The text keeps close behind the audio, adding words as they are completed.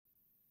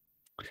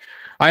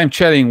I am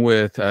chatting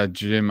with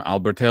Jim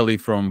Albertelli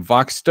from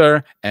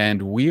Voxtur,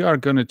 and we are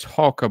going to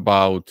talk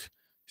about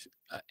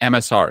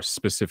MSRs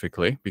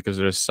specifically because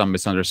there's some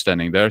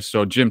misunderstanding there.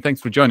 So, Jim,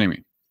 thanks for joining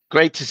me.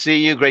 Great to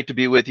see you. Great to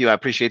be with you. I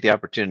appreciate the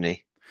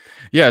opportunity.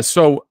 Yeah,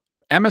 so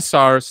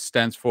MSR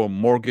stands for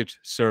Mortgage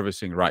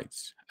Servicing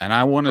Rights. And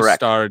I want to Correct.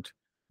 start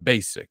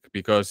basic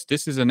because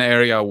this is an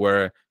area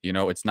where,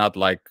 it's not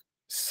like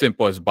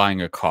simple as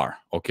buying a car,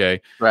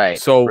 okay? Right.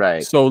 So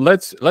Right. so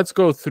let's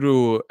go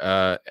through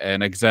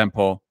an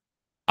example.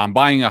 I'm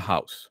buying a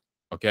house,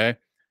 okay?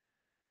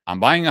 I'm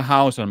buying a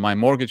house and my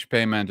mortgage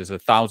payment is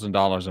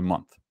 $1,000 a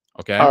month,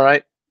 okay? All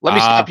right. Let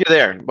me stop you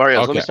there, Mariusz.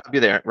 Let me Okay. stop you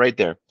there, right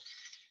there.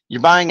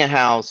 You're buying a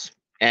house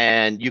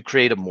and you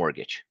create a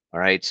mortgage. All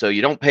right. So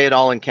you don't pay it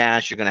all in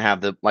cash. You're going to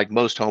have like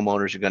most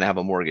homeowners, you're going to have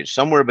a mortgage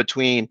somewhere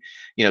between,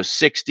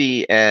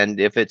 60 and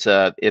if it's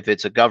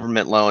a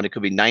government loan, it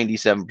could be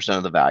 97%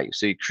 of the value.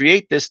 So you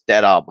create this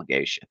debt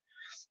obligation.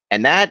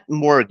 And that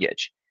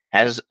mortgage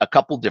has a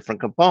couple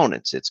different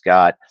components. It's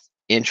got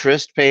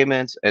interest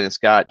payments and it's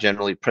got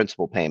generally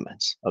principal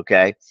payments.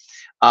 Okay.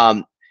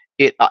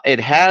 It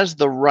has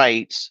the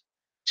rights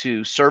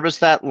to service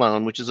that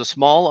loan, which is a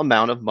small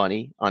amount of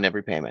money on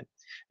every payment.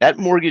 That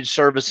mortgage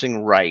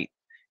servicing right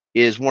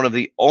is one of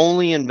the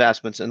only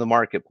investments in the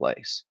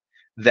marketplace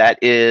that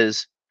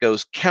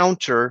goes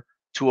counter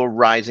to a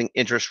rising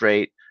interest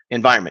rate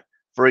environment.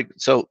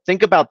 So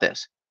think about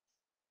this.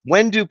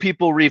 When do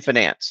people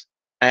refinance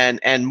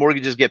and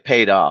mortgages get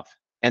paid off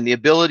and the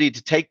ability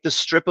to take the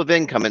strip of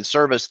income and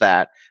service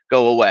that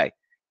go away?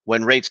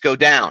 When rates go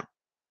down.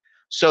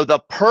 So the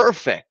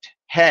perfect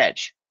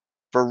hedge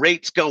for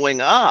rates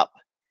going up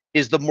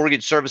is the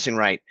mortgage servicing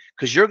right,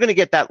 because you're going to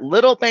get that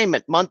little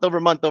payment month over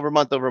month over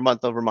month over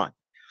month over month.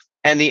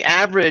 And the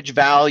average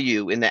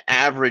value in the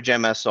average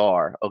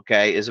MSR,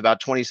 okay, is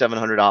about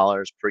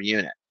 $2,700 per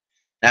unit.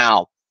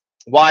 Now,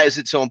 why is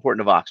it so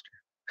important to Voxtur?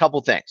 Couple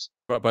things.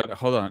 But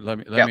hold on,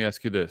 let me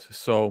ask you this.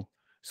 So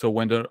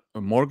when the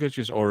mortgage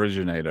is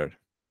originated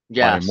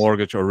by a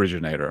mortgage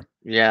originator,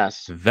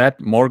 that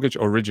mortgage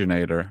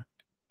originator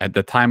at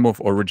the time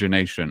of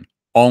origination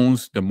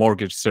owns the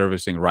mortgage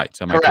servicing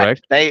rights. Am I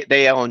correct?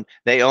 They own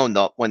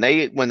when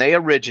they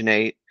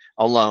originate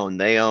a loan,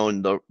 they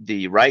own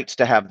the rights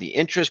to have the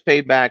interest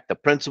paid back, the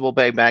principal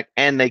paid back,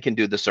 and they can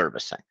do the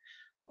servicing.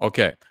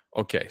 Okay.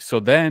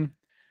 So then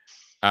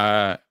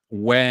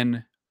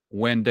when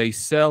they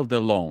sell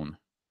the loan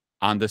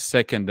on the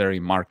secondary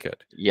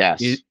market,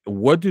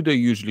 what do they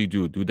usually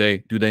do? Do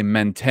they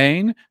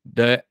maintain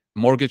the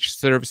mortgage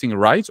servicing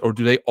rights, or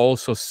do they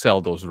also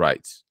sell those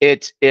rights?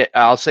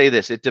 I'll say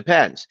this, it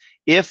depends.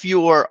 If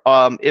you're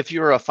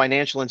a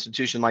financial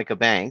institution like a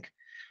bank,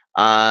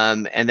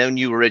 and then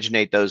you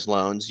originate those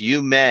loans,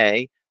 you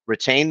may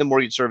retain the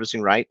mortgage servicing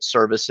right,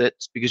 service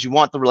it, because you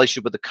want the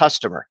relationship with the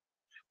customer.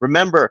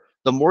 Remember,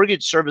 the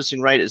mortgage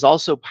servicing right is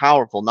also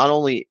powerful, not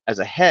only as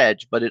a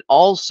hedge, but it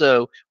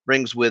also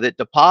brings with it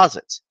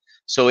deposits.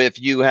 So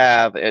if you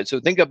have, so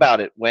think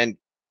about it, when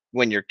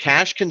you're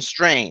cash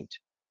constrained,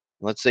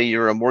 let's say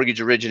you're a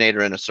mortgage originator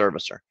and a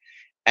servicer,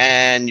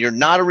 and you're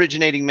not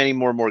originating many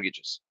more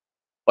mortgages,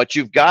 but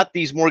you've got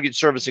these mortgage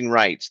servicing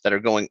rights that are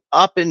going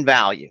up in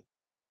value,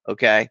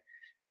 okay?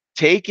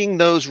 Taking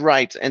those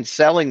rights and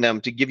selling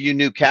them to give you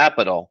new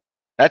capital,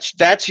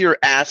 that's your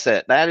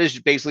asset. That is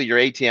basically your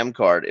ATM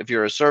card. If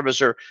you're a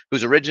servicer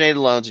who's originated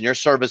loans and you're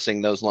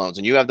servicing those loans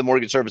and you have the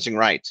mortgage servicing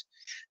rights,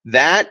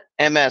 that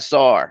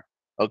MSR,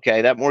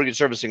 okay, that mortgage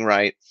servicing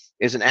right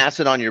is an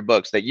asset on your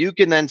books that you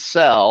can then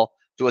sell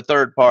to a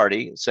third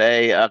party,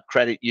 say a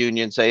credit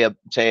union, say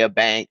a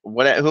bank,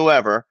 whatever,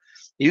 whoever.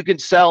 You can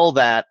sell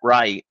that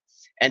right.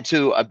 And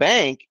to a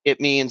bank, it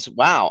means,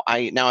 wow,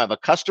 I now have a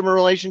customer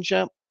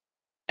relationship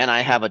and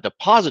I have a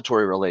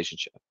depository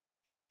relationship.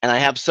 And I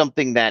have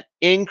something that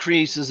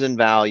increases in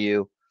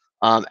value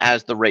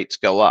as the rates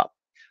go up.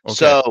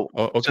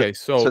 Okay.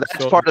 So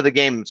that's part of the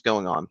game that's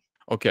going on.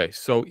 Okay.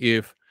 So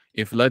if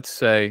let's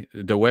say,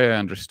 the way I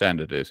understand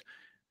it is,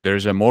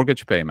 there's a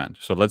mortgage payment.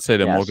 So let's say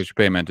the mortgage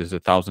payment is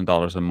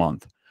 $1,000 a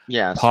month.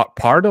 Yes.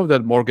 Part of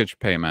that mortgage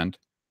payment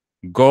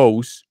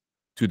goes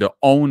to the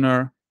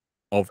owner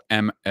of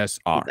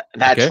MSR.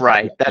 That's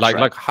right. That's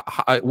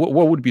right.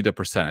 What would be the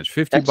percentage?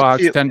 50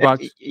 bucks, 10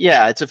 bucks?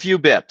 Yeah, it's a few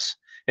bips.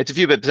 It's a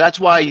few bips. That's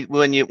why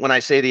when I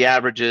say the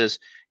average is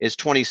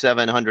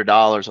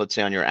 $2,700, let's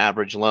say on your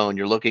average loan,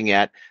 you're looking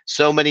at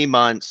so many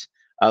months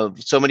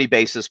of so many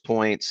basis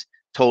points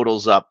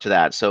totals up to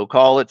that. So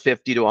call it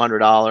 $50 to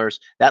 $100.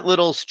 That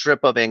little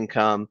strip of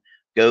income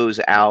goes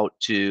out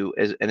to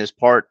and is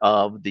part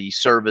of the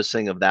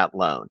servicing of that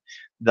loan.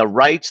 The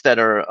rights that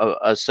are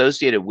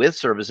associated with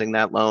servicing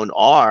that loan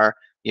are,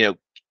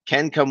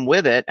 can come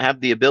with it, have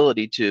the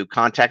ability to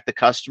contact the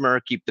customer,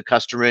 keep the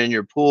customer in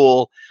your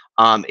pool.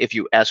 If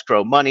you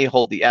escrow money,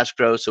 hold the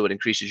escrow so it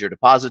increases your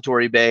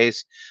depository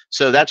base.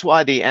 So that's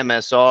why the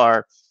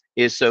MSR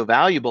is so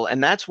valuable.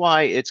 And that's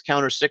why it's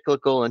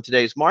counter-cyclical in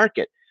today's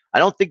market. I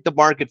don't think the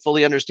market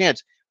fully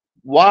understands.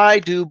 Why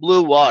do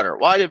blue water?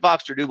 Why did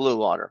Voxtur do blue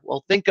water?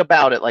 Well, think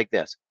about it like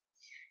this.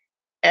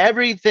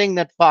 everything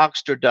that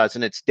Voxtur does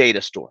in its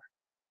data store,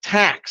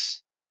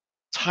 tax,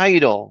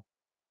 title,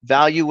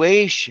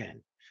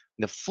 valuation,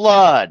 the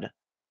flood,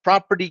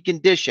 property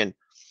condition,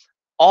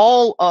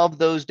 all of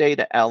those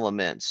data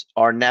elements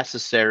are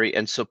necessary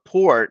and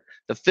support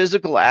the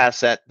physical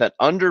asset that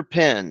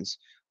underpins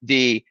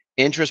the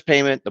interest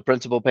payment, the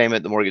principal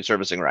payment, the mortgage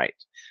servicing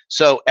rights.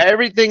 So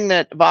everything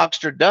that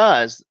Voxtur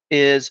does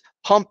is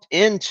pumped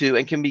into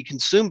and can be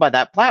consumed by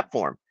that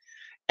platform.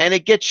 And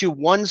it gets you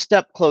one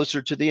step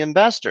closer to the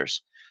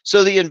investors.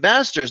 So the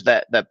investors,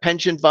 the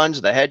pension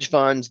funds, the hedge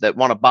funds that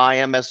want to buy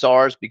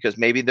MSRs because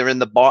maybe they're in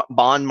the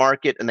bond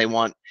market and they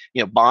want,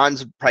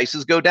 bonds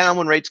prices go down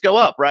when rates go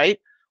up, right?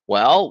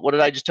 Well, what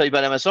did I just tell you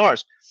about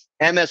MSRs?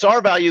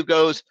 MSR value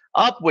goes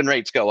up when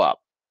rates go up.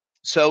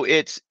 So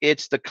it's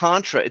the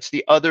contra, it's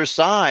the other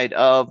side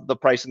of the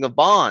pricing of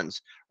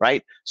bonds,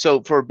 right?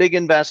 So for big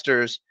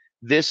investors,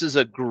 this is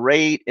a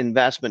great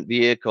investment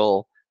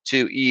vehicle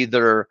to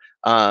either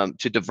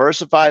to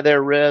diversify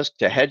their risk,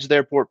 to hedge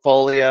their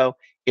portfolio.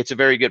 It's a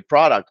very good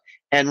product.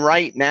 And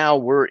right now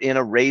we're in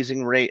a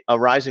rising rate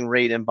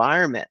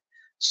environment.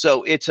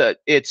 So it's an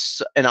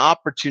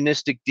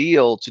opportunistic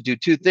deal to do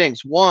two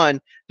things. One,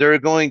 there are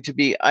going to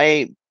be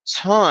a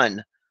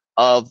ton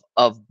of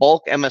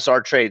bulk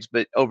MSR trades,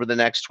 but over the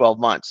next 12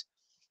 months.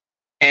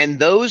 And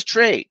those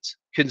trades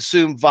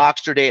consume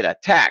Voxtur data,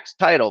 tax,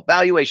 title,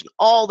 valuation,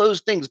 all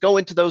those things go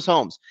into those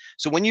homes.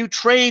 So when you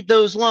trade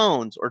those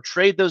loans or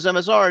trade those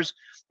MSRs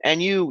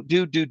and you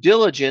do due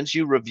diligence,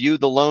 you review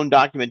the loan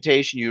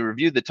documentation, you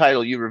review the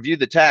title, you review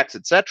the tax,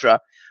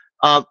 etc.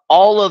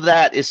 All of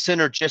that is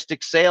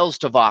synergistic sales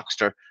to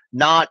Voxtur,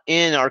 not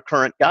in our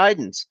current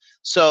guidance.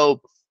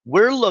 So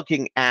we're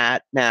looking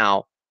at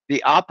now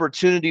the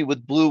opportunity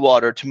with Blue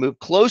Water to move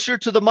closer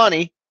to the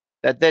money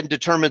that then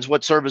determines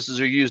what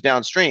services are used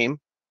downstream,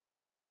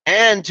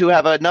 and to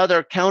have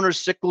another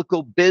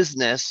counter-cyclical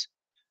business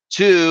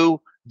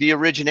to the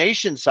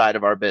origination side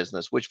of our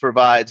business, which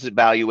provides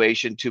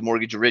valuation to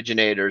mortgage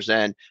originators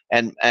and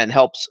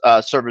helps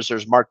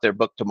servicers mark their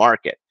book to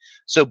market.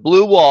 So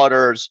Blue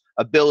Water's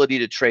ability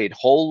to trade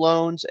whole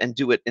loans and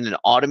do it in an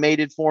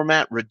automated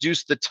format,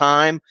 reduce the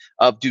time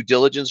of due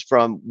diligence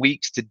from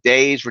weeks to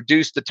days,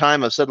 reduce the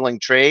time of settling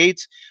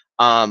trades,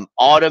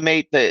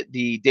 automate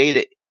the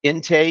data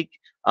intake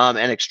and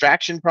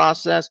extraction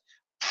process,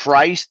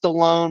 price the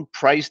loan,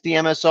 price the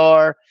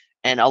MSR,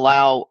 and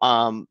allow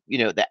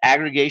the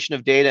aggregation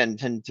of data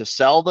and to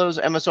sell those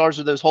MSRs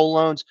or those whole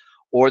loans,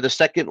 or the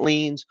second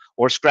liens,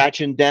 or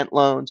scratch and dent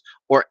loans,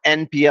 or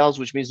NPLs,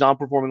 which means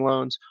non-performing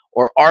loans,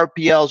 or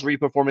RPLs,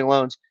 reperforming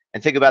loans.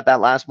 And think about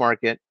that last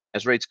market.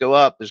 As rates go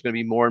up, there's going to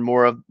be more and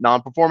more of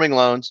non-performing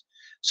loans.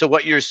 So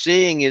what you're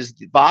seeing is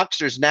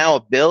Voxtur's now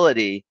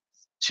ability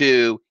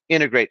to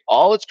integrate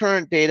all its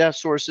current data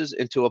sources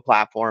into a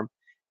platform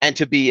and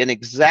to be in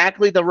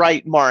exactly the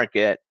right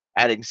market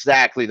at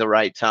exactly the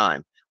right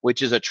time,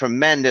 which is a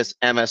tremendous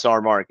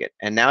MSR market.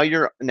 And now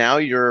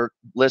your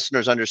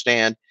listeners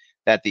understand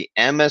that the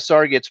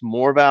MSR gets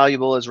more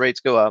valuable as rates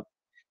go up,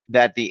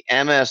 that the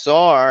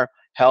MSR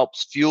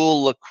helps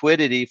fuel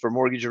liquidity for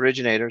mortgage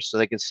originators so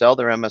they can sell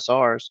their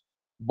MSRs.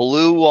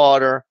 Blue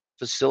Water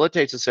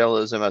facilitates the sale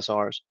of those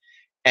MSRs.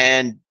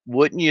 And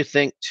wouldn't you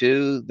think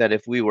too that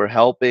if we were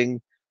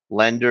helping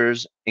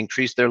lenders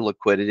increase their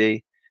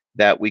liquidity,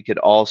 that we could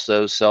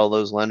also sell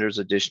those lenders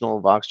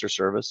additional Voxtur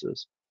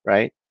services,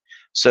 right?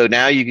 So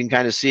now you can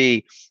kind of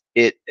see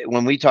it.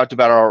 When we talked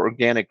about our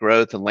organic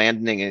growth and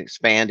landing and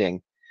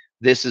expanding,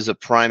 this is a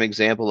prime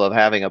example of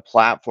having a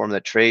platform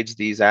that trades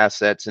these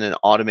assets in an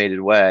automated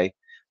way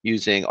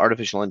using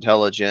artificial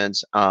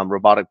intelligence,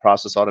 robotic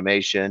process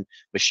automation,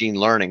 machine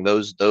learning,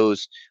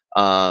 those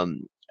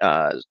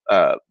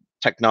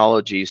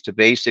technologies to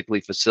basically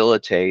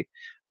facilitate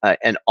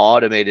an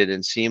automated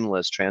and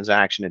seamless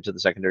transaction into the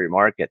secondary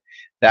market.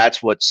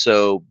 That's what's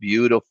so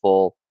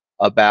beautiful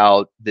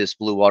about this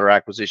Blue Water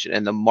acquisition,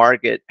 and the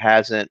market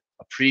hasn't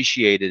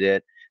appreciated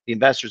it. The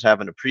investors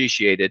haven't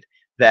appreciated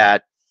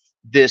that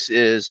this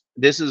is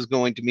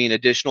going to mean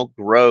additional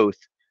growth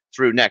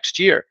through next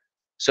year.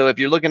 So if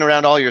you're looking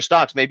around all your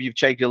stocks, maybe you've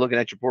checked, you're looking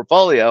at your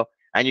portfolio,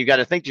 and you got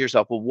to think to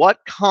yourself, well,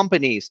 what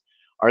companies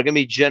are going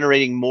to be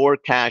generating more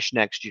cash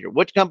next year?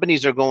 Which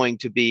companies are going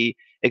to be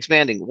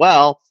expanding?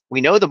 Well,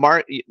 we know the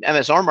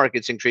MSR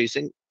market's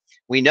increasing.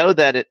 We know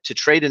that to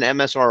trade an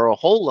MSR or a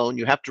whole loan,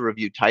 you have to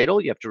review title,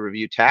 you have to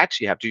review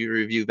tax, you have to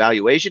review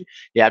valuation,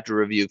 you have to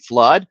review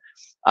flood.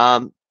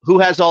 Who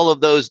has all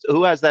of those?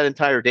 Who has that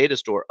entire data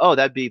store? Oh,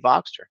 that'd be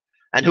Voxtur.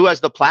 And who has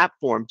the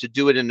platform to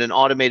do it in an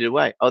automated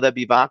way? Oh, that'd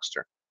be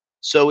Voxtur.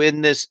 So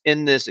in this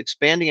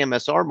expanding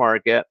MSR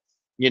market,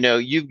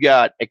 you've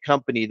got a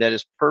company that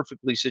is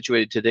perfectly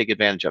situated to take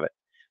advantage of it.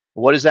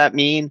 What does that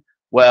mean?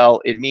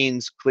 Well, it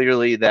means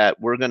clearly that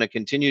we're going to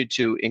continue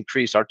to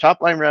increase our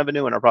top line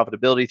revenue and our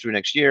profitability through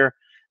next year,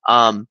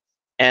 and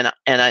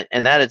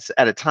that is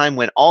at a time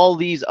when all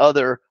these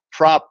other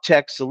prop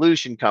tech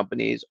solution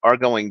companies are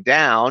going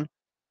down.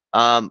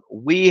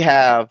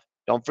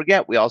 Don't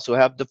forget, we also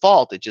have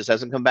default. It just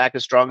hasn't come back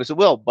as strong as it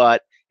will.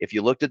 But if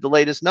you looked at the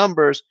latest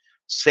numbers,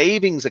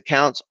 savings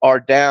accounts are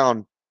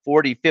down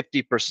 40,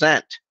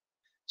 50%.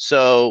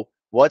 So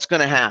what's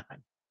going to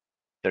happen?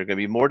 There are going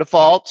to be more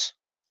defaults,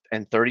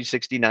 and 30,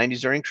 60,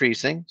 90s are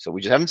increasing. So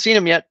we just haven't seen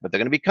them yet, but they're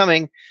going to be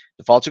coming.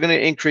 Defaults are going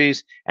to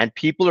increase, and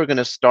people are going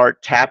to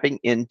start tapping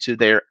into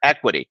their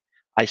equity.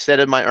 I said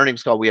in my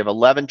earnings call, we have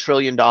 $11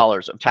 trillion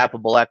of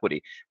tappable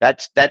equity.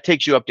 That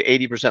takes you up to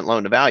 80%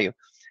 loan to value.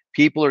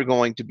 People are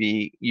going to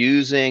be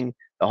using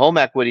the home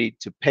equity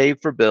to pay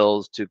for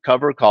bills, to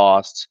cover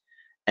costs,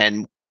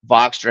 and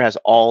Voxtur has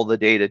all the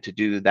data to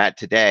do that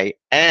today.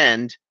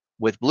 And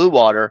with Blue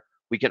Water,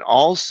 we can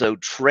also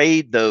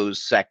trade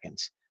those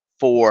seconds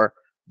for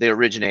the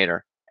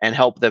originator and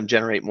help them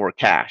generate more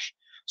cash.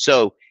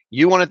 So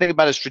you want to think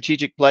about a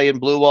strategic play in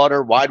Blue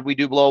Water. Why do we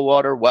do Blue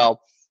Water?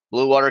 Well,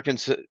 Blue Water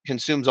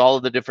consumes all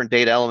of the different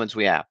data elements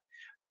we have.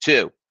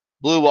 2,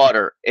 Blue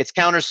Water, it's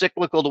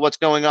counter-cyclical to what's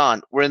going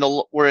on. We're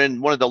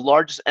in one of the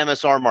largest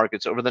MSR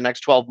markets over the next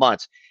 12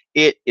 months.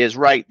 It is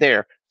right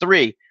there.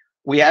 3,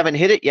 we haven't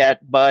hit it yet,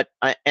 but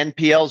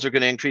NPLs are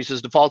going to increase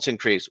as defaults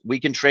increase. We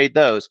can trade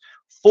those.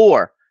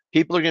 4,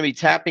 people are going to be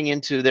tapping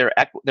into their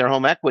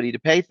home equity to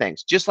pay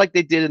things, just like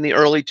they did in the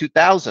early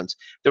 2000s.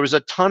 There was a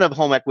ton of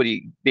home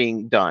equity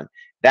being done.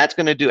 That's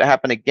going to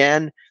happen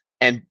again,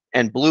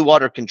 and Blue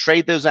Water can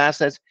trade those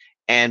assets,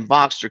 and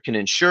Voxtur can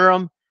insure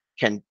them,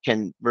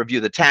 can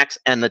review the tax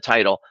and the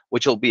title,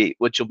 which will be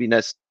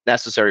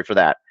necessary for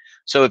that.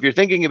 So if you're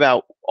thinking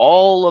about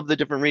all of the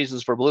different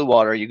reasons for Blue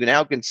Water, you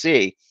now can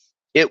see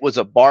it was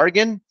a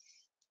bargain.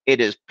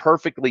 It is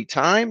perfectly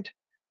timed,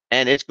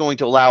 and it's going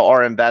to allow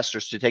our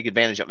investors to take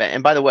advantage of it.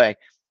 And by the way,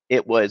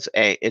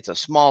 it's a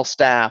small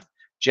staff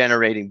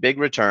generating big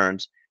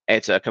returns.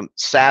 It's a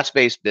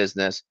SaaS-based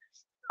business.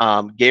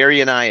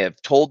 Gary and I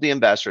have told the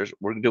investors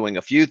we're doing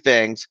a few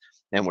things,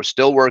 and we're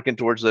still working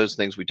towards those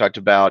things. We talked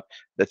about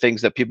the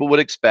things that people would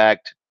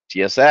expect,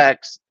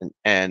 TSX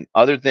and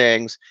other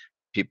things.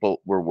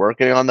 We're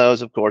working on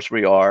those. Of course,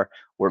 we are.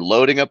 We're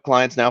loading up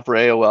clients now for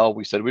AOL.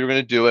 We said we were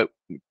going to do it.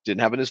 We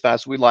didn't happen as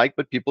fast as we like,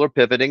 but people are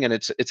pivoting, and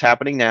it's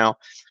happening now.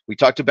 We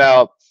talked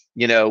about,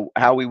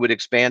 how we would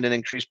expand and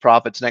increase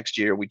profits next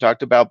year. We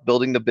talked about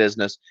building the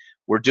business.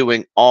 We're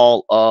doing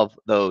all of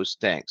those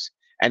things.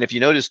 And if you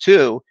notice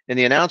too, in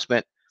the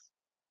announcement,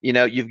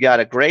 you've got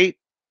a great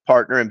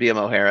partner in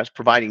BMO Harris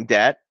providing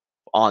debt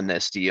on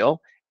this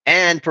deal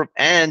and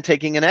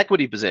taking an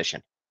equity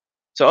position.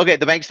 So, okay,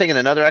 the bank's taking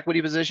another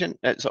equity position.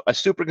 So a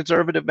super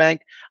conservative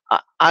bank.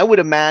 I would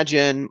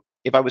imagine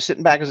if I was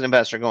sitting back as an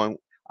investor going,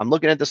 I'm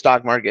looking at the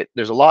stock market.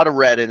 There's a lot of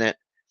red in it.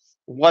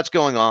 What's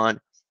going on?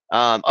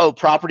 Oh,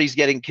 property's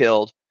getting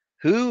killed.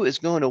 Who is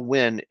going to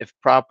win if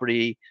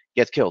property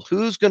gets killed?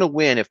 Who's going to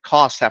win if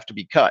costs have to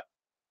be cut?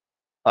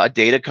 A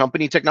data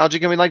company, technology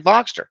company like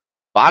Voxtur.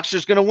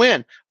 Voxtur's going to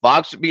win.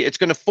 It's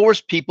going to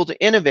force people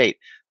to innovate.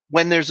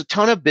 When there's a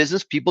ton of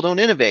business, people don't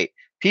innovate.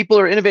 People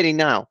are innovating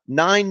now.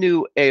 9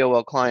 new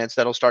AOL clients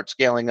that'll start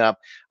scaling up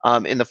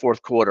in the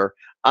 4th quarter.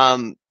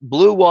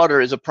 Blue Water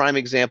is a prime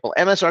example.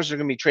 MSRs are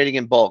going to be trading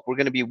in bulk. We're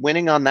going to be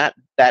winning on that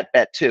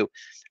bet too.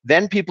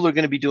 Then people are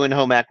going to be doing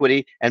home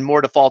equity, and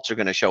more defaults are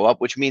going to show up,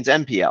 which means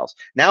NPLs.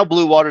 Now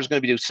Blue Water is going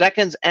to be doing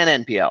seconds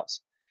and NPLs.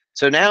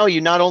 So now you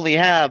not only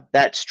have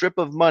that strip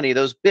of money,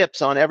 those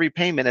bips on every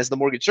payment as the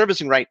mortgage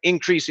servicing right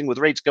increasing with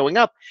rates going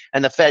up,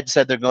 and the Fed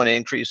said they're going to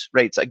increase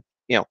rates,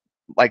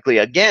 likely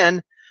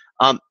again.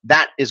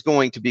 That is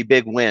going to be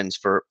big wins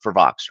for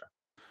Voxtur.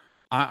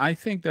 I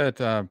think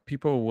that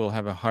people will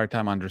have a hard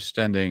time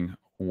understanding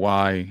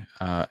why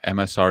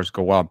MSRs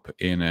go up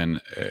in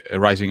a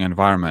rising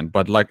environment.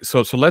 But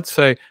so let's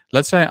say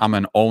I'm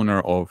an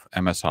owner of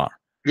MSR.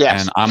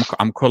 Yes. And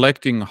I'm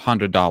collecting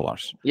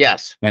 $100.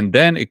 Yes. And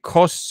then it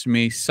costs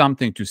me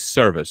something to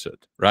service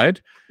it,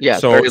 right?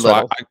 Yes. So very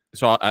little.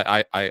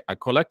 I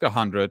collect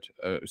 100.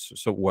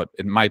 So what?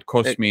 It might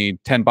cost me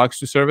 $10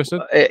 to service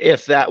it.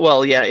 If that,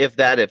 well, yeah. If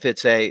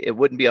it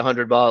wouldn't be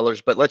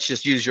 $100, but let's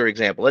just use your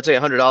example. Let's say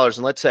 $100,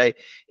 and let's say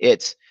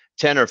it's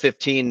 10 or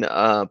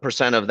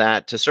 15% of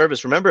that to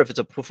service. Remember, if it's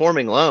a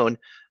performing loan,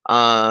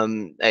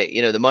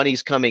 the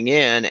money's coming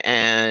in,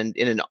 and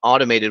in an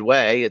automated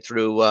way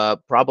through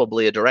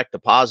probably a direct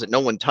deposit.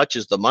 No one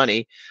touches the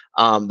money.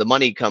 The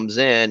money comes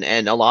in,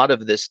 and a lot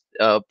of this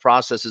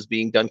process is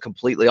being done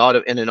completely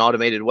in an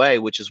automated way,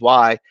 which is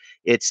why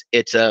it's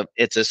a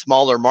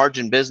smaller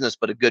margin business,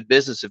 but a good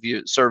business if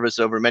you service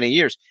over many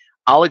years.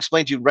 I'll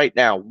explain to you right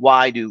now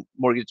why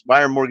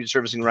are mortgage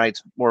servicing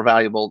rights more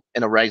valuable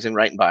in a rising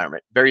rate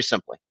environment? Very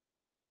simply.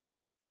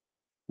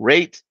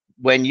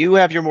 When you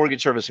have your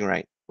mortgage servicing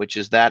right, which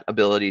is that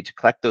ability to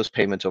collect those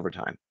payments over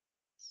time,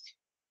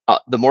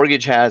 the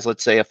mortgage has,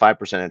 let's say, a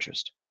 5%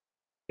 interest.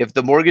 If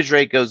the mortgage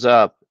rate goes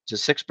up to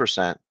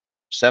 6%,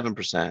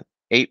 7%,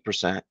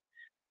 8%,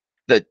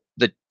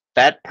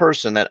 that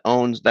person that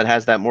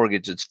has that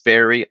mortgage, it's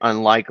very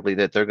unlikely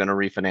that they're going to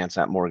refinance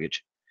that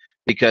mortgage,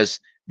 because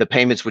the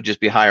payments would just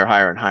be higher,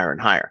 higher, and higher, and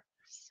higher.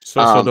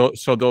 So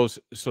those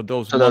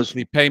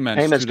monthly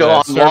payments go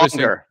on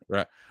longer.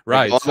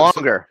 Right.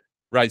 Longer.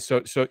 Right.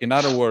 So in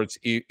other words,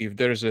 if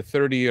there's a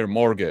 30-year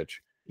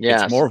mortgage,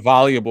 It's more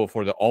valuable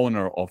for the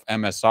owner of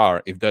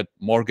MSR if that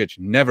mortgage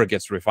never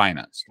gets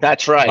refinanced.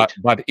 That's right.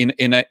 But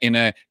in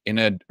a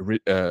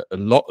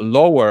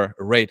lower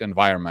rate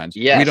environment,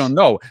 yes, we don't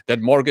know.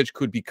 That mortgage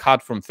could be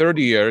cut from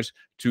 30 years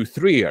to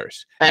 3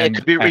 years, and it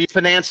could be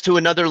refinanced to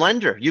another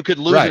lender. You could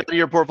lose it out of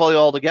your portfolio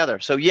altogether.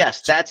 So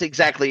yes, that's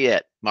exactly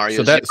it,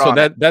 Mario.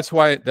 That's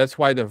why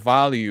the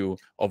value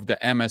of the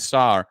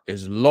MSR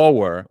is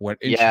lower when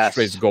interest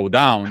rates go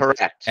down.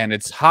 Correct. And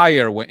it's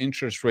higher when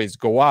interest rates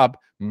go up,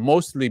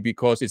 mostly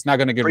because it's not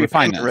going to get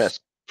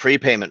refinanced.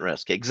 Prepayment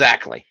risk.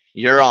 Exactly.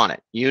 You're on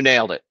it. You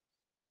nailed it.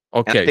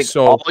 Okay, I think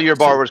so all your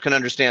borrowers can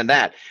understand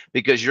that,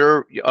 because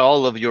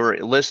all of your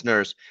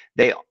listeners,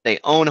 they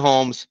own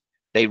homes,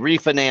 they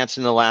refinance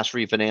in the last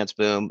refinance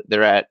boom.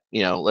 They're at,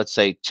 let's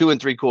say 2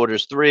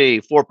 3/4, 3,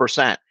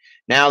 4%.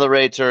 Now the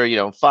rates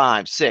are,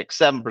 5, 6,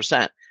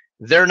 7%.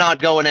 They're not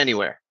going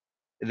anywhere.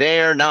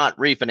 They're not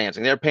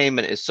refinancing. Their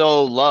payment is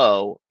so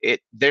low,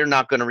 they're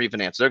not going to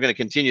refinance. They're going to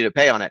continue to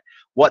pay on it.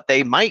 What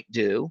they might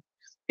do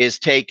is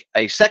take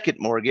a second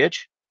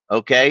mortgage,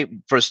 okay,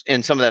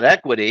 in some of that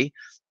equity,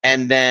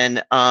 and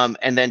then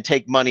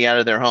take money out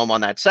of their home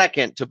on that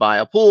second to buy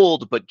a pool,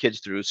 to put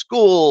kids through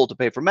school, to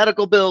pay for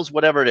medical bills,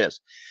 whatever it is.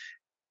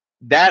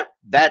 That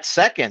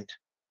second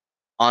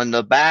on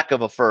the back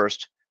of a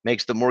first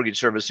makes the mortgage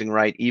servicing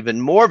right even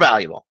more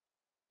valuable,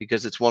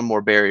 because it's one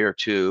more barrier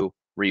to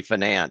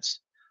refinance.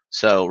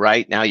 So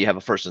right now you have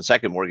a first and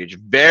second mortgage,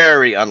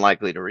 very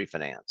unlikely to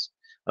refinance.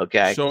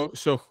 Okay. So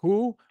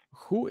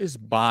who is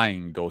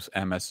buying those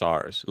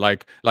MSRs?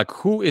 Like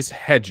who is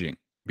hedging?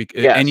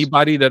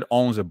 Anybody that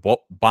owns a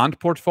bond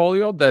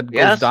portfolio that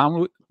goes down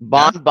with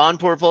bond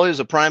portfolio is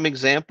a prime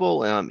example.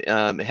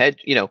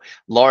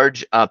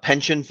 Large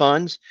pension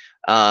funds,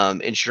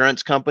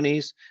 insurance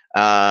companies,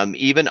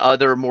 even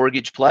other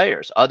mortgage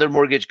players, other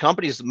mortgage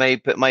companies may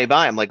buy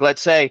them. Like,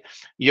 let's say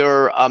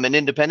you're an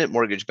independent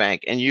mortgage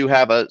bank and you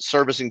have a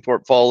servicing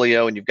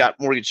portfolio and you've got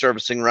mortgage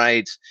servicing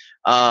rights,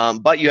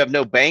 but you have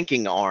no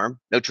banking arm,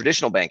 no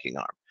traditional banking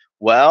arm.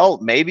 Well,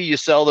 maybe you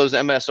sell those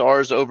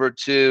MSRs over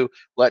to,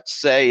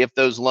 let's say, if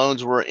those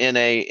loans were in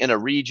a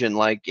region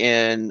like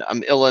in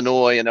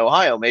Illinois and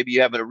Ohio, maybe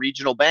you have a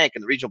regional bank,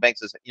 and the regional bank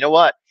says, you know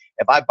what,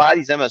 if I buy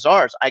these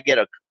MSRs, I get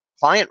a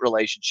client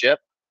relationship.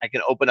 I can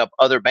open up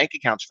other bank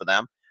accounts for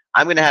them.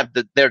 I'm going to have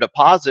their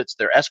deposits,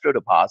 their escrow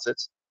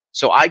deposits,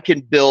 so I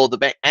can build the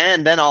bank,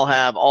 and then I'll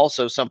have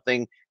also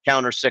something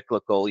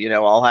counter-cyclical.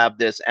 I'll have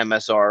this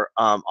MSR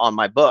on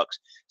my books.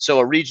 So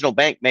a regional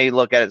bank may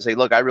look at it and say,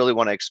 look, I really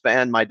want to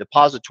expand my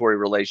depository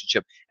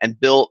relationship and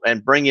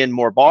bring in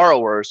more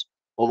borrowers.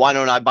 Well, why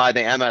don't I buy the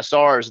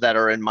MSRs that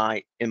are in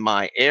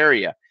my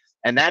area?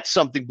 And that's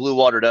something Blue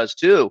Water does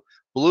too.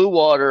 Blue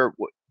Water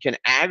can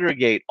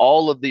aggregate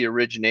all of the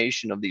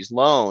origination of these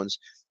loans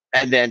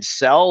and then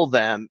sell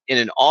them in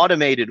an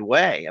automated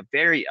way, a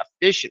very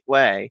efficient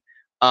way,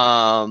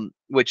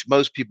 which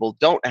most people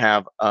don't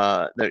have,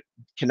 that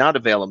cannot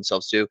avail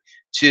themselves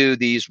to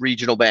these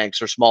regional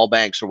banks or small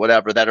banks or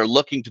whatever that are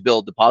looking to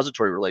build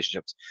depository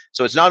relationships.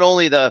 So it's not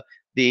only the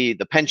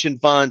pension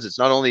funds, it's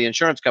not only the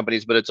insurance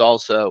companies, but it's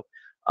also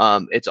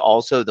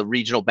the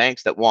regional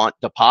banks that want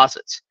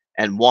deposits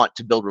and want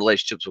to build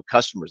relationships with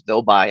customers.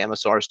 They'll buy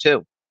MSRs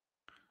too.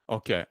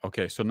 Okay.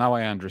 So now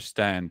I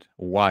understand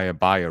why a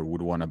buyer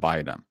would want to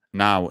buy them.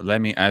 Now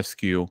let me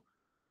ask you,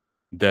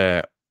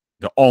 the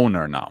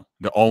owner now,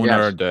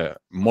 the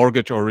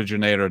mortgage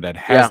originator that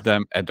has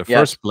them at the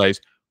first place,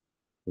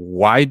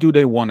 why do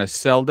they want to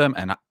sell them?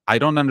 And I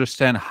don't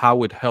understand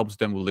how it helps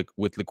them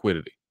with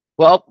liquidity.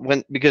 Well,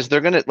 because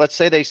they're gonna, let's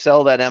say they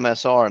sell that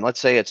MSR, and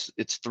let's say it's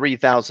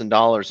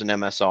 $3,000 in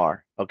MSR.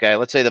 Okay,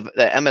 let's say the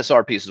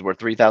MSR piece is worth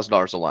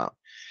 $3,000 a loan,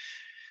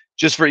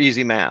 just for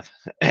easy math.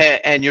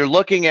 And you're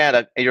looking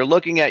at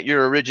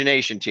your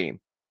origination team.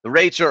 The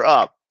rates are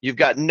up. You've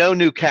got no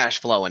new cash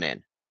flowing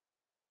in.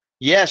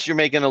 Yes, you're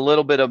making a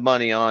little bit of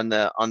money on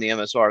the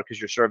MSR because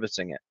you're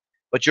servicing it,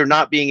 but you're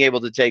not being able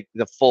to take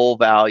the full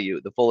value,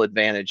 the full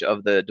advantage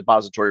of the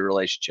depository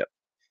relationship.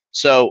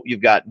 So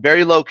you've got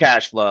very low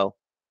cash flow,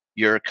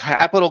 you're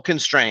capital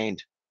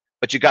constrained,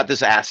 but you got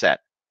this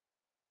asset.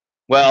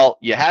 Well,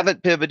 you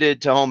haven't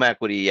pivoted to home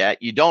equity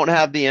yet. You don't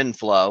have the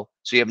inflow,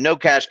 so you have no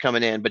cash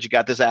coming in, but you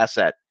got this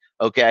asset.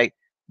 Okay.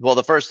 Well,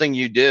 the first thing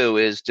you do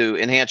is to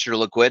enhance your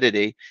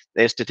liquidity,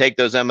 is to take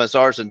those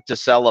MSRs and to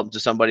sell them to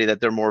somebody that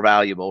they're more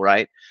valuable,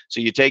 right? So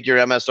you take your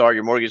MSR,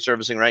 your mortgage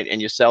servicing right,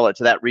 and you sell it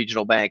to that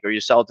regional bank, or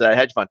you sell it to that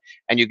hedge fund,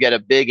 and you get a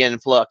big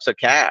influx of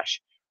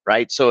cash,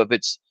 right? So if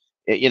it's,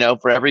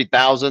 for every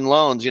 1,000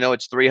 loans,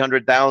 it's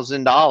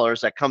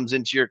 $300,000 that comes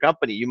into your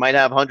company. You might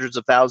have hundreds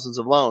of thousands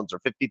of loans or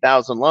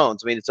 50,000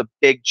 loans. I mean, it's a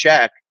big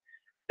check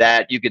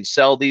that you can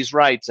sell these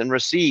rights and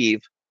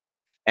receive,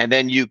 and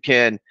then you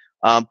can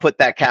put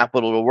that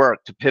capital to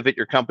work to pivot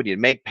your company, to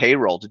make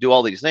payroll, to do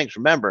all these things.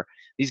 Remember,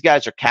 these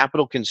guys are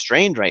capital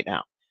constrained right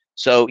now.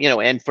 So,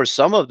 and for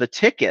some of the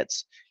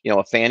tickets,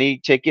 a Fannie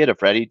ticket, a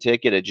Freddie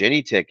ticket, a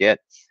Ginnie ticket,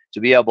 to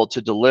be able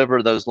to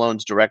deliver those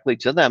loans directly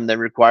to them, they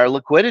require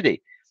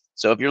liquidity.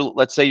 So if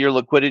let's say your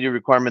liquidity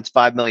requirement's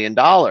 $5 million,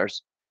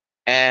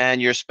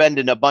 and you're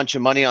spending a bunch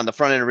of money on the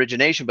front end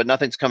origination, but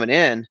nothing's coming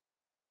in,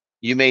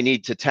 you may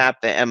need to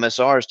tap the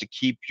MSRs to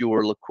keep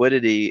your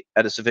liquidity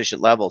at a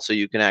sufficient level so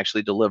you can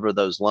actually deliver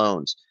those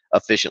loans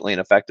efficiently and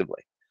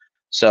effectively.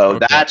 So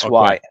that's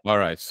why. All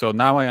right. So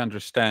now I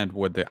understand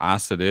what the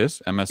asset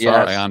is, MSR.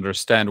 Yes. I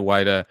understand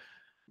why the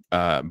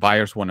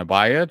buyers want to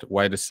buy it,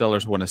 why the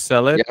sellers want to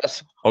sell it.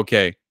 Yes.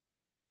 Okay.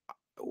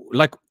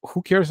 Like,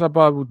 who cares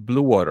about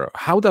Blue Water?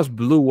 How does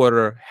Blue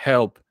Water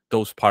help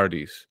those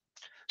parties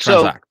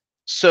transact?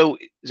 So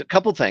a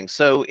couple things.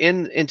 So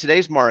in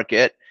today's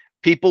market,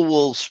 people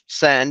will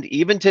send,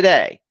 even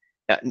today,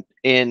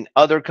 in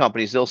other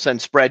companies, they'll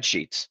send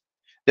spreadsheets.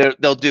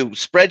 They'll do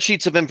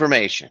spreadsheets of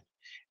information,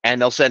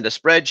 and they'll send a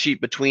spreadsheet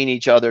between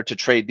each other to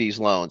trade these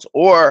loans.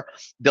 Or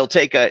they'll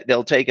take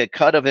a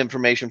cut of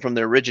information from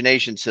the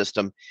origination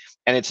system,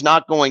 and it's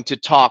not going to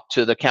talk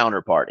to the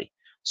counterparty.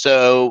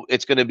 So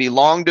it's going to be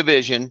long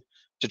division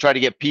to try to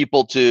get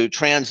people to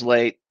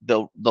translate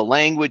the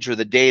language or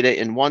the data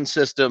in one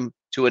system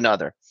to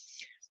another.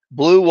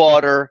 Blue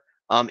Water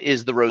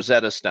is the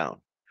Rosetta Stone.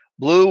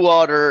 Blue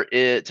Water,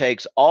 it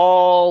takes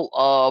all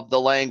of the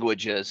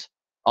languages,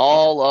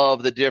 all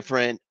of the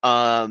different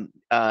data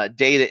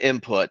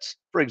inputs.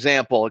 For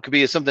example, it could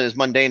be something as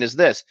mundane as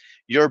this.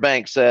 Your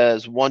bank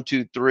says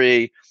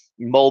 123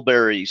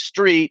 Mulberry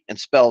Street and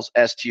spells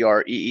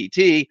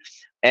STREET,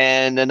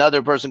 and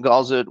another person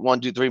calls it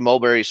 123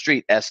 Mulberry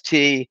Street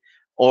ST,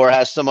 or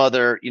has some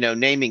other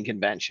naming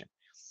convention.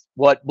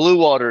 What Blue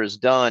Water has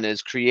done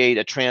is create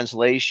a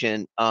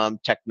translation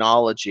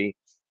technology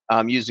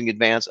using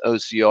advanced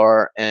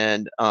OCR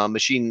and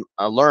machine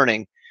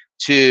learning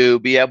to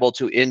be able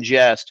to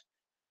ingest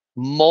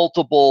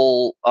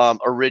multiple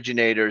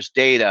originators'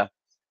 data,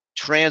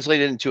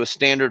 translate it into a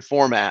standard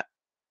format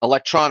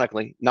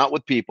electronically, not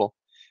with people,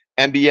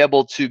 and be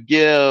able to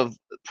give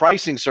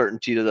pricing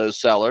certainty to those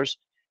sellers,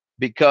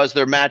 because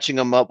they're matching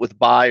them up with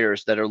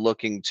buyers that are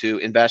looking to,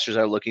 investors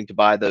that are looking to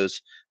buy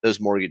those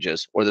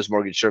mortgages or those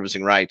mortgage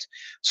servicing rights.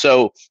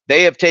 So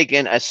they have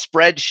taken a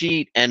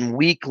spreadsheet and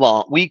weeks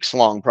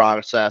long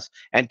process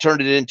and turned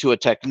it into a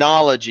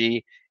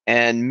technology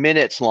and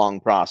minutes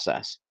long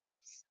process.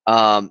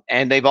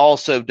 And they've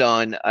also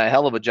done a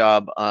hell of a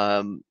job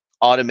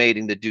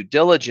automating the due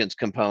diligence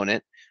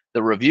component,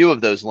 the review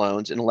of those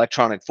loans in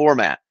electronic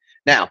format.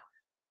 Now,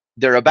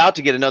 they're about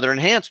to get another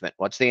enhancement.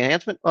 What's the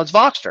enhancement? Well, it's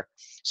Voxtur.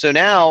 So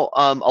now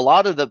a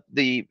lot of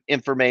the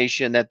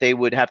information that they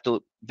would have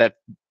to, that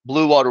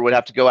Blue Water would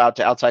have to go out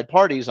to outside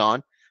parties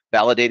on,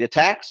 validate a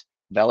tax,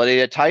 validate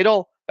a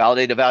title,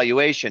 validate a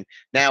valuation.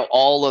 Now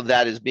all of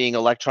that is being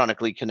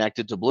electronically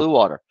connected to Blue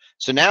Water.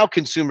 So now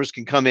consumers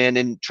can come in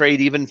and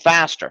trade even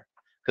faster,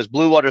 because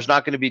Blue Water is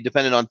not going to be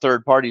dependent on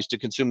third parties to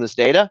consume this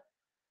data.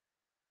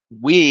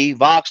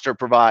 Voxtur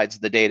provides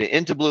the data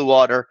into Blue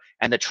Water,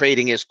 and the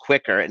trading is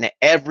quicker, and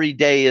every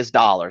day is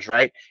dollars,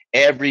 right?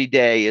 Every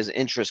day is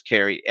interest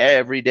carry,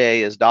 every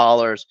day is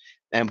dollars,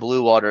 and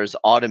Blue Water has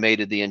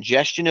automated the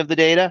ingestion of the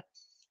data,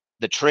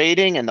 the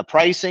trading and the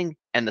pricing,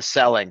 and the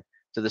selling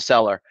to the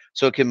seller,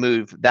 so it can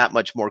move that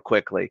much more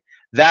quickly.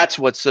 That's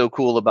what's so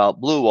cool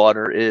about Blue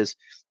Water, is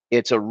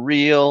it's a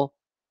real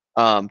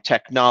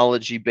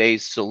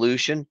technology-based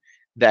solution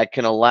that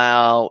can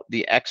allow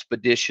the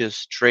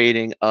expeditious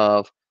trading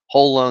of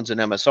whole loans and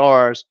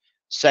MSRs,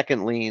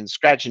 second liens,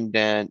 scratch and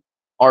dent,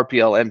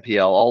 RPL,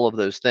 MPL, all of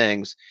those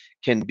things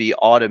can be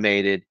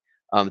automated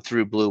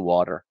through Blue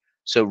Water.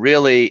 So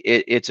really,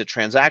 it's a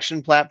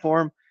transaction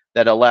platform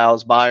that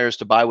allows buyers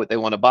to buy what they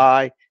want to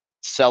buy,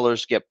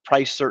 sellers get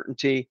price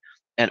certainty,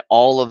 and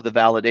all of the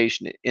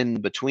validation in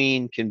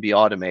between can be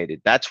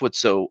automated. That's what's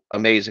so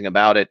amazing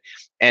about it.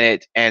 And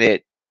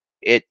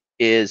it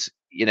is,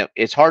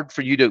 it's hard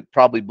for you to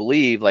probably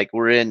believe, like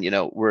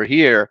we're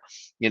here,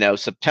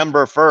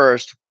 September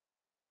 1st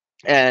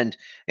and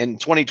in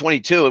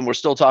 2022, and we're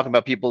still talking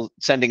about people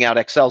sending out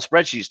Excel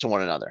spreadsheets to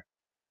one another.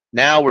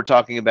 Now we're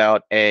talking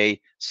about a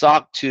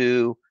SOC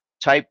 2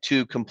 type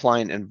 2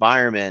 compliant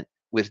environment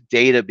with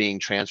data being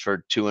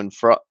transferred to and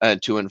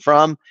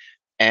from,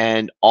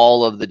 and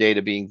all of the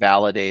data being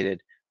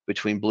validated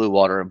between Blue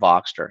Water and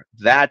Voxtur.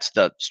 That's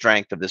the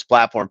strength of this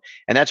platform,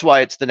 and that's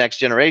why it's the next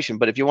generation.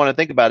 But if you want to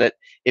think about it,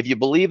 if you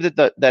believe that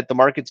the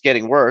market's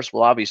getting worse,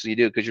 well, obviously you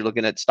do, because you're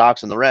looking at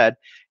stocks in the red.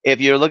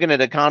 If you're looking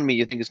at economy,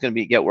 you think it's going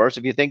to get worse.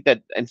 If you think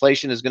that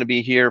inflation is going to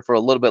be here for a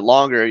little bit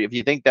longer, if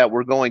you think that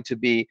we're going to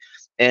be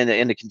in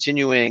a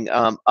continuing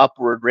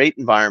upward rate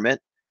environment,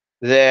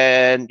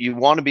 then you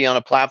want to be on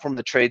a platform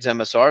that trades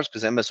MSRs,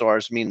 because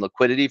MSRs mean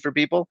liquidity for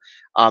people.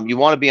 You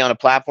want to be on a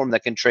platform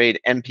that can trade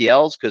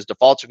NPLs, because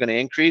defaults are going to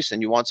increase,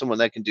 and you want someone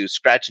that can do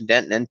scratch and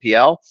dent and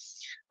NPL.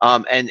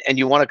 And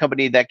you want a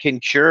company that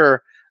can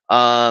cure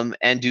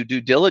and do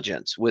due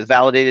diligence with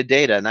validated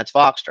data, and that's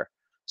Voxtur.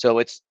 So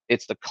it's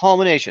the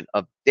culmination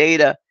of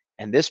data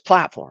and this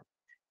platform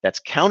that's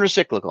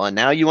countercyclical. And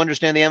now you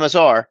understand the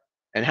MSR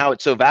and how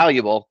it's so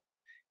valuable.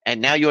 And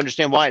now you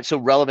understand why it's so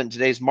relevant in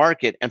today's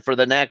market. And for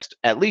the next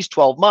at least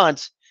 12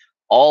 months,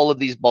 all of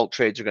these bulk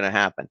trades are going to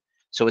happen.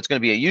 So it's going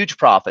to be a huge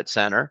profit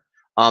center.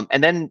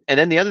 And then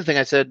the other thing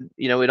I said,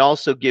 it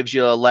also gives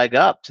you a leg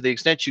up to the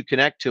extent you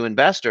connect to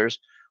investors.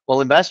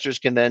 Well, investors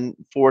can then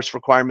force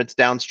requirements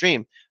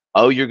downstream.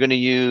 Oh, you're going to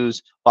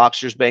use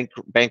Voxtur's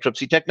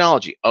bankruptcy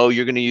technology. Oh,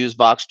 you're going to use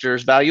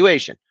Voxtur's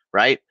valuation,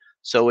 right?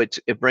 So it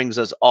brings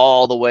us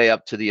all the way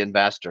up to the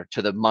investor,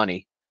 to the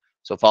money.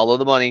 So follow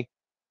the money,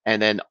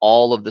 and then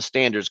all of the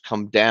standards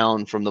come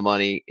down from the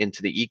money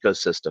into the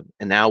ecosystem.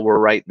 And now we're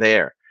right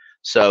there.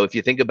 So if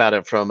you think about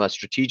it from a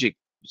strategic,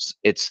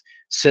 it's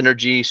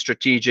synergy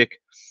strategic,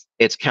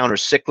 it's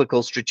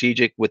counter-cyclical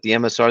strategic with the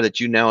MSR that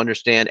you now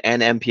understand,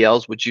 and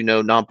NPLs, which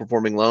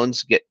non-performing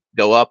loans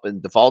go up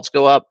and defaults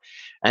go up.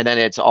 And then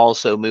it's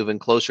also moving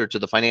closer to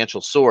the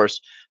financial source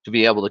to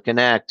be able to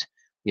connect,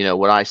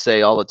 what I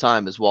say all the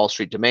time is Wall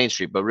Street to Main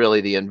Street, but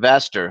really the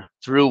investor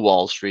through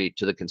Wall Street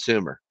to the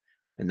consumer.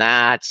 And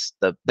that's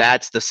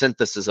the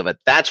synthesis of it.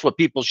 That's what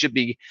people should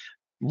be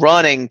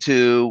running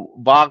to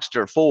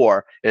Voxtur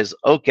for, is,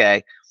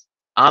 okay,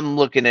 I'm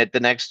looking at the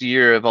next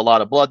year of a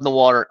lot of blood in the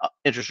water,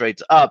 interest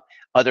rates up,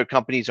 other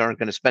companies aren't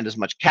going to spend as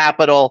much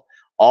capital.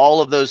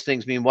 All of those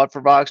things mean what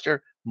for Voxtur?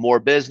 More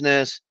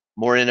business,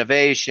 more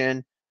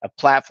innovation, a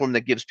platform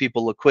that gives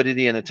people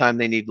liquidity in a time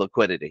they need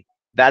liquidity.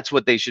 That's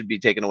what they should be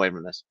taking away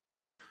from this.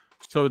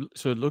 So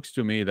it looks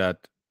to me that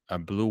a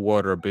blue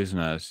water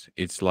business,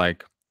 it's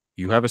like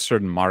you have a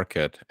certain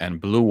market,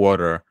 and blue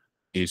water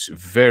is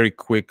very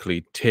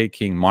quickly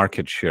taking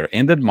market share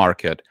in that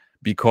market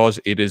because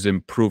it is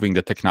improving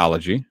the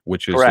technology,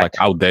 which is Correct. like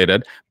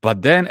outdated.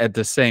 But then at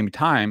the same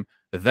time,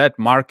 that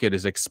market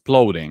is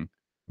exploding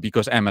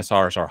because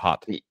MSRs are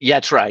hot. Yeah,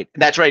 that's right.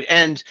 That's right.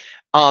 And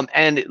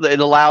it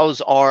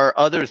allows our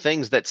other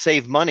things that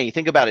save money.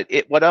 Think about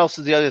it. What else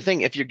is the other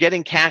thing? If you're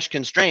getting cash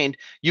constrained,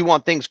 you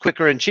want things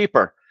quicker and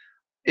cheaper.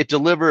 It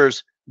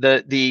delivers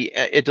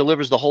it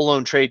delivers the whole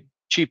loan trade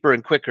cheaper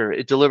and quicker.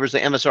 It delivers the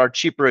MSR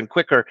cheaper and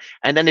quicker.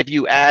 And then if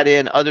you add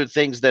in other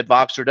things that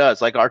Voxtur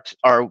does, like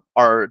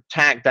our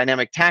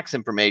dynamic tax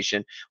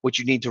information, which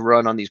you need to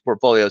run on these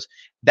portfolios,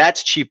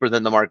 that's cheaper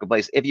than the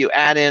marketplace. If you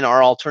add in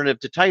our alternative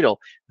to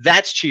title,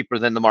 that's cheaper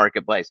than the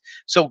marketplace.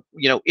 So,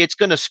 it's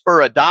going to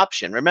spur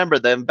adoption. Remember,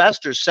 the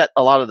investors set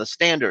a lot of the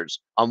standards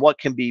on what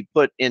can be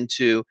put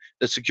into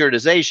the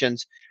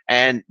securitizations,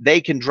 and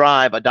they can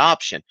drive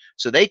adoption.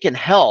 So they can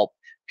help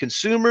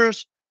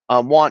consumers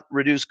want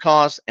reduced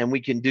costs, and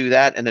we can do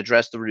that and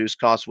address the reduced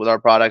costs with our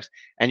products.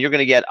 And you're going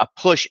to get a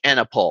push and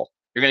a pull.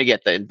 You're going to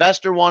get the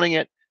investor wanting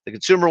it, the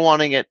consumer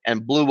wanting it,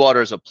 and Blue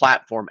Water is a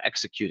platform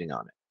executing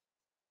on it.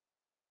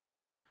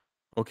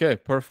 Okay,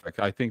 perfect.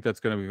 I think that's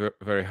going to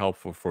be very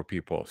helpful for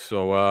people.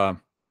 So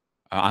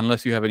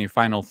unless you have any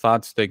final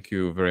thoughts, thank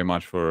you very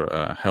much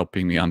for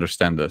helping me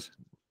understand this.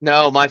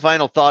 No, my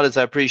final thought is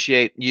I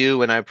appreciate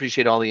you, and I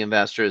appreciate all the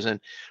investors. And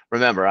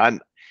remember,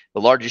 I'm the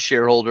largest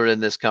shareholder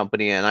in this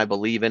company, and I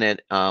believe in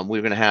it.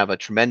 We're going to have a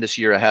tremendous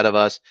year ahead of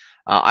us.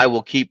 I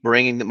will keep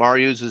bringing,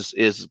 Mariusz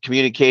is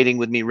communicating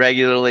with me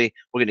regularly.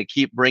 We're going to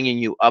keep bringing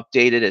you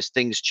updated as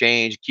things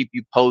change, keep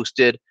you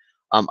posted.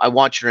 I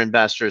want your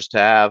investors to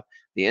have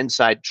the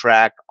inside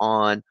track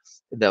on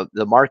the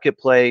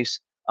marketplace,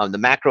 the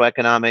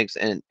macroeconomics,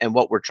 and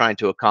what we're trying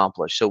to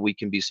accomplish, so we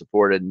can be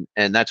supported.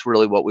 And that's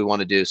really what we want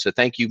to do. So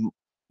thank you,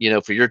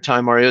 for your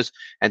time, Mariusz,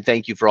 and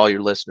thank you for all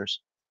your listeners.